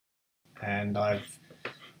and I've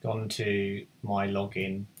gone to my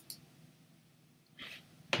login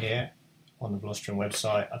here on the VelociDrone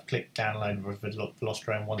website. I've clicked download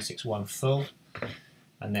VelociDrone 161 full,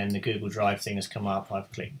 and then the Google Drive thing has come up.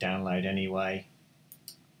 I've clicked download anyway,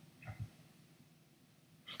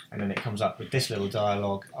 and then it comes up with this little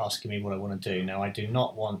dialog asking me what I want to do. Now, I do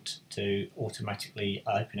not want to automatically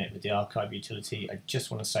open it with the archive utility. I just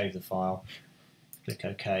want to save the file. Click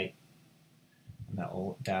OK, and that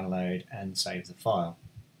will download and save the file.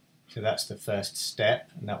 So that's the first step,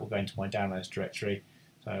 and that will go into my downloads directory.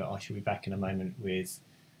 So I shall be back in a moment with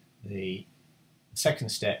the second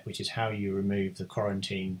step, which is how you remove the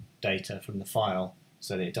quarantine data from the file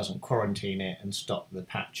so that it doesn't quarantine it and stop the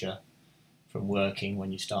patcher from working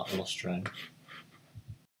when you start VelociDrone.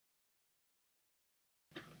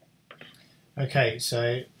 Okay,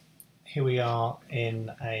 so here we are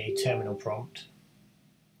in a terminal prompt,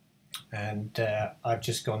 and I've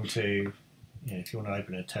just gone to, if you want to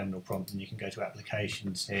open a terminal prompt, then you can go to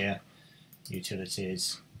Applications here,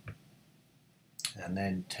 Utilities, and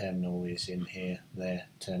then Terminal is in here, there,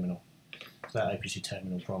 Terminal. So that opens your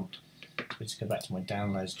terminal prompt. So we just go back to my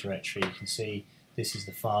downloads directory. You can see this is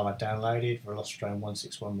the file I've downloaded, VelociDrone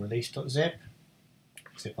 161 release.zip,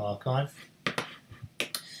 zip archive.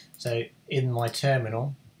 So in my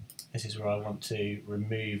terminal, this is where I want to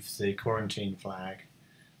remove the quarantine flag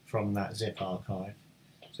from that zip archive.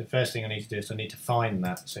 So the first thing I need to do is I need to find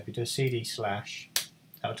that. So if you do a cd/,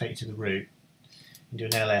 that will take you to the root, and do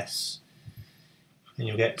an ls, and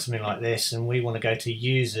you'll get something like this, and we want to go to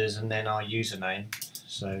users and then our username.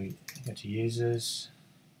 So go to users,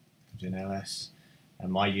 do an ls,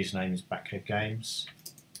 and my username is Backcave Games,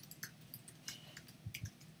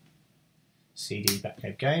 cd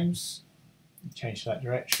Backcave Games, change to that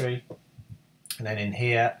directory, and then in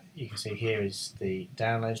here you can see here is the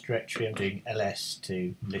downloads directory. I'm doing ls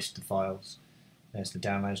to list the files. There's the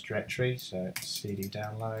downloads directory, so cd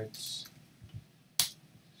downloads,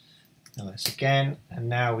 ls again, and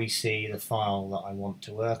now we see the file that I want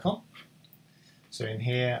to work on. So in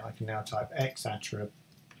here I can now type etc,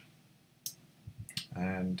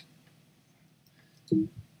 and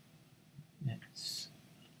let's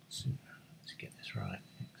get this right,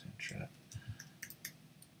 etc.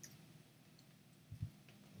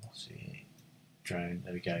 VelociDrone,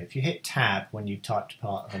 there we go. If you hit tab when you've typed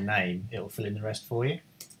part of a name, it will fill in the rest for you.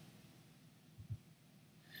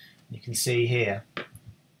 You can see here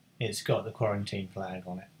it's got the quarantine flag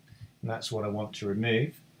on it, and that's what I want to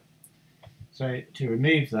remove. So to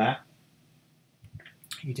remove that,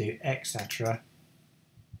 you do etc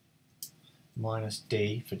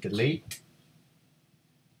 -d for delete,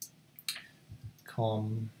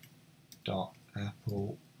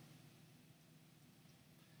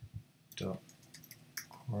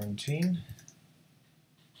 com.apple.quarantine,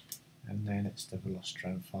 and then it's the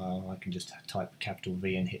VelociDrone file. I can just type capital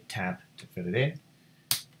V and hit tab to fill it in.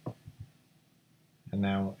 And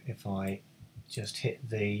now if I just hit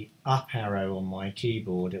the up arrow on my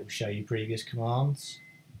keyboard, it will show you previous commands.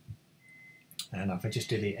 And if I just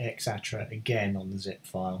do the etc again on the zip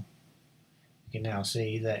file, you can now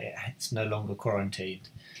see that it's no longer quarantined.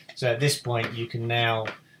 So at this point you can now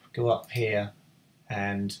go up here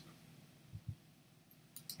and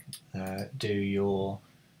do your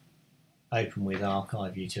open with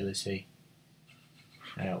archive utility,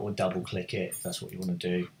 or double click it if that's what you want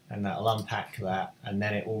to do, and that'll unpack that, and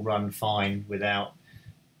then it will run fine without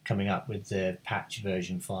coming up with the patch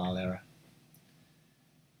version file error.